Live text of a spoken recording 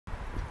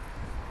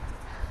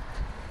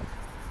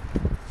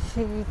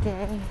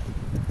today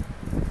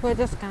we're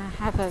just gonna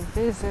have a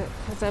visit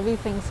because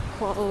everything's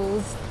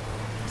closed.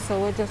 So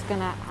we're just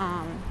gonna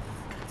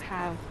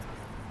have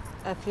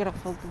a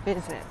beautiful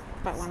visit,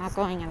 but we're not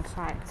going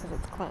inside because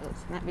it's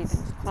closed and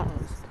everything's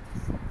closed.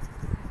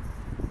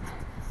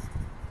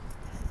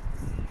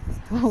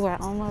 We're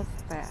almost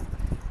there.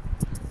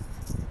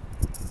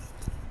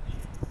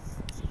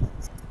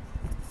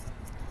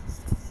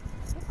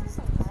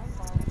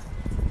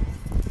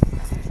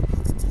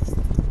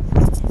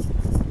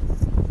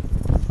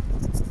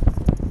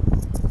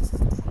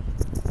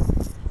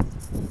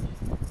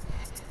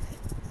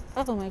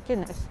 Oh my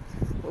goodness.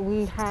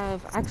 We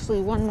have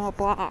actually one more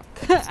block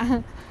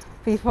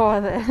before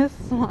this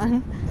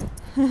one.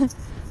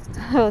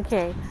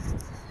 Okay,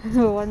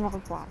 one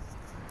more block.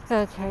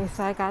 Okay,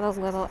 so I got a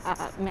little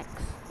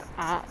mixed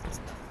up.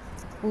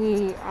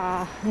 We're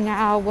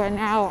now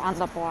on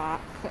the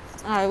block.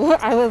 I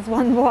was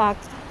one block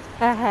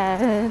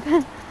ahead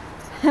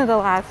the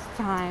last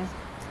time.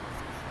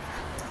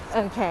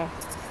 Okay,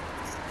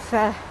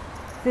 so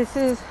this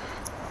is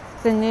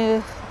the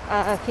new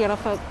Theater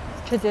Folk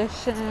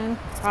tradition.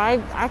 I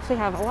actually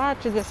have a lot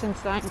of traditions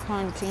during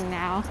quarantine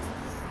now.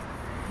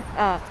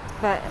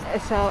 But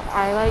so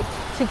I like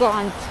to go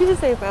on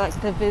Tuesdays. I like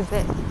to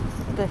visit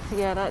the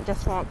theater,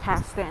 just walk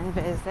past it and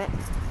visit.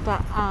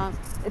 But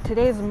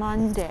today's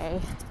Monday,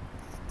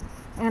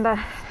 and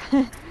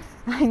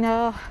I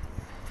know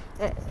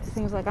it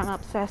seems like I'm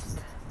obsessed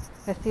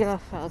with Theater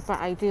Folk,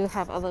 but I do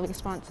have other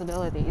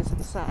responsibilities,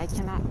 so I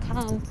cannot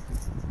come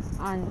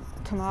on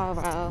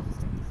tomorrow.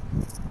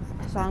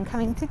 So I'm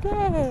coming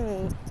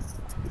today,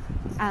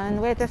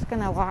 and we're just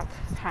gonna walk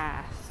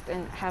past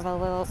and have a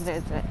little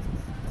visit,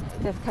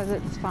 just because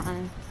it's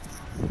fun.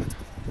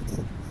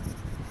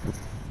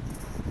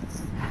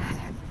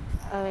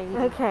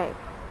 Okay,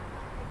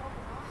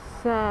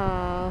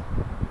 so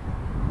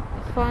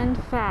fun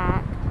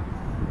fact,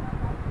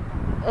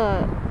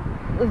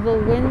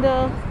 the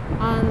window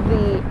on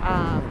the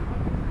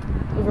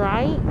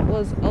right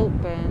was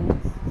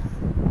opened.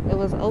 It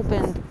was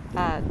opened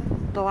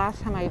the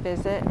last time I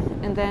visit,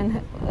 and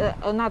then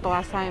not the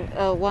last time,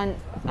 one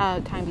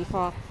time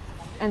before,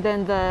 and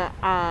then the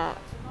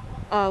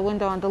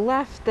window on the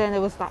left, then it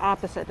was the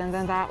opposite, and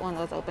then that one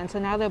was open. So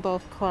now they're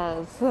both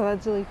closed. So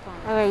that's really fun.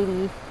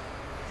 Alrighty,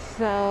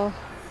 so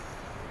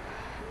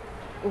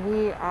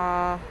we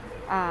are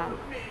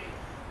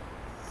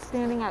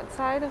standing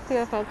outside of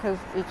Theater Folk because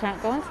we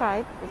can't go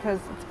inside because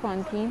it's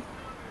quarantine.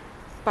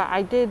 But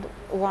I did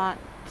want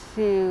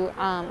to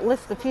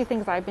list a few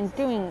things I've been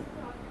doing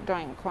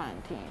during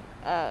quarantine.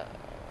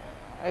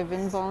 I've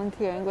been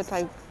volunteering, which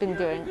I've been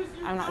doing.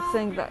 I'm not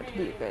saying that to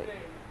be good.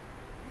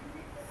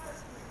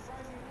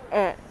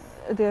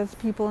 There's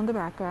people in the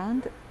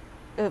background,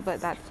 but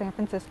that's San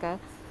Francisco.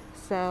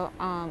 So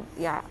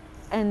yeah,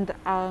 and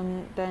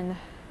then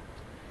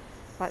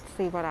let's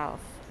see what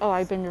else. Oh,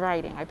 I've been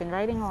writing a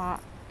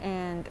lot,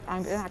 and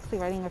I've been actually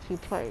writing a few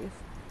plays.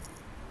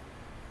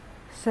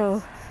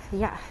 So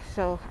yeah,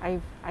 so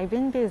I've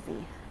been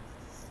busy.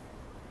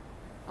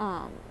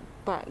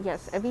 But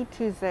yes, every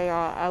Tuesday, or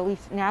at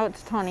least now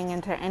it's turning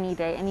into any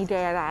day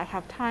that I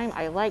have time,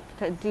 I like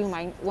to do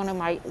one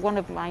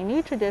of my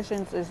new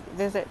traditions is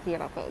visit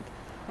Theater Folk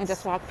and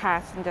just walk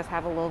past and just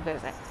have a little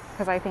visit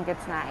because I think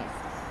it's nice.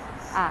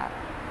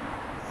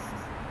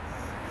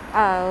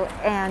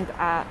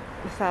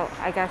 So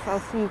I guess I'll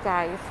see you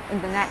guys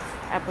in the next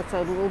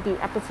episode. It will be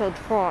episode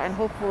 4, and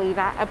hopefully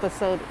that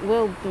episode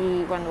will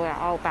be when we're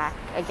all back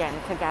again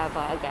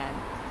together again.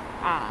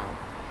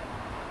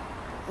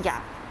 Yeah.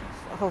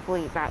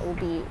 Hopefully that will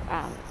be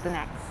the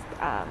next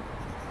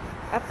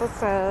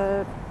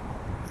episode.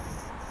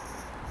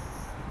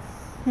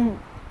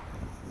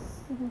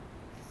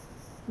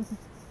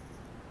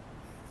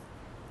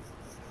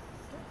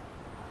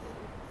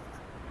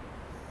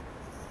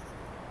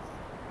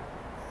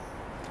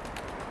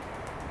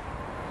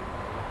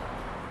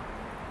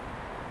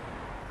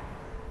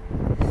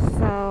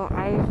 So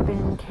I've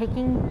been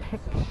taking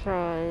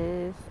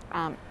pictures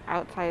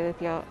outside of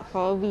the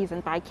for a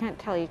reason, but I can't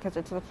tell you because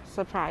it's a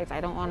surprise.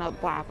 I don't want to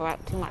blabber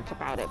out too much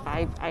about it,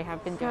 but I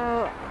have been doing it.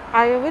 So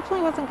I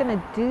originally wasn't going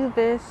to do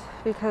this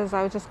because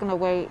I was just going to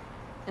wait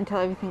until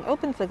everything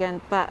opens again,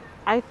 but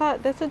I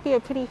thought this would be a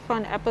pretty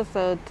fun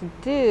episode to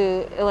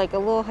do, like a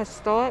little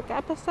historic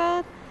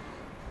episode,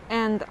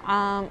 and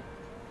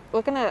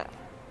we're gonna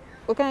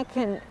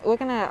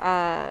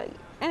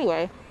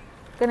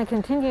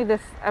continue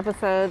this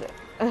episode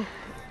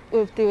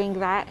with doing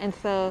that. And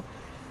so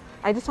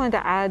I just wanted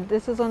to add,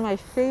 this is one of my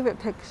favorite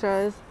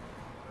pictures.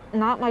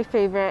 Not my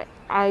favorite.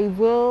 I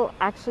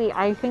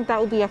think that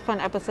would be a fun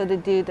episode to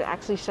do, to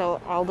actually show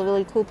all the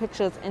really cool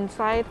pictures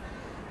inside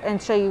and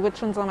show you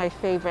which ones are my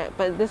favorite.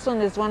 But this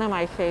one is one of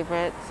my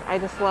favorites. I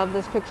just love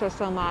this picture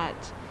so much.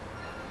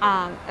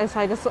 And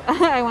so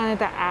I wanted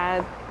to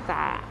add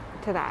that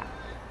to that.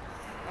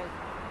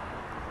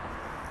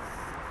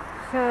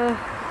 So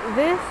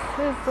this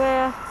is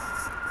where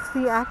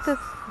the Actors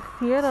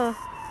Theater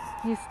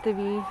used to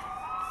be.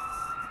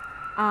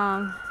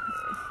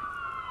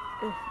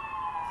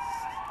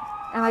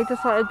 And I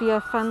just thought it'd be a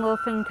fun little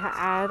thing to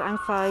add. I'm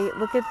sorry,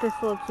 look at this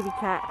little kitty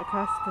cat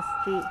across the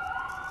street.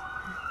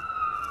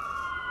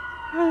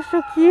 Oh,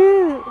 so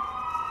cute!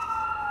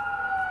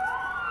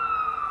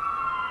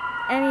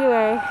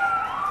 Anyway,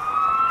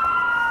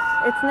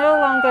 it's no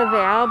longer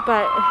there,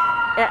 but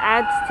it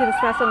adds to the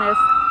specialness.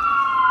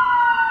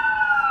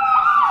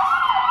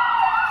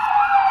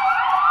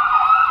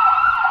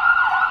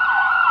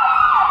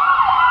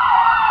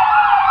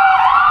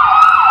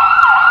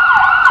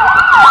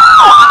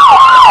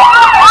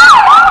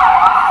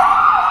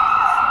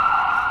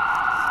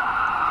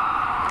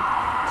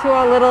 To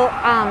our little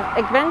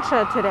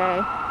adventure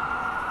today,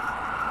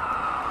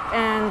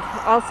 and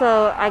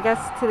also I guess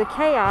to the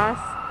chaos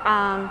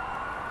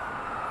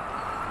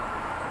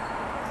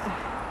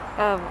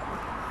of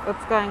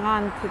what's going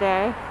on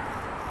today,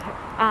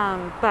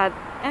 but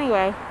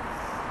anyway,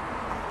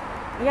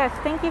 yes,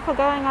 thank you for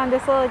going on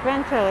this little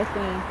adventure with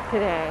me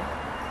today.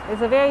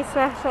 It's a very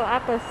special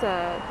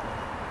episode.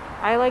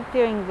 I like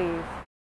doing these.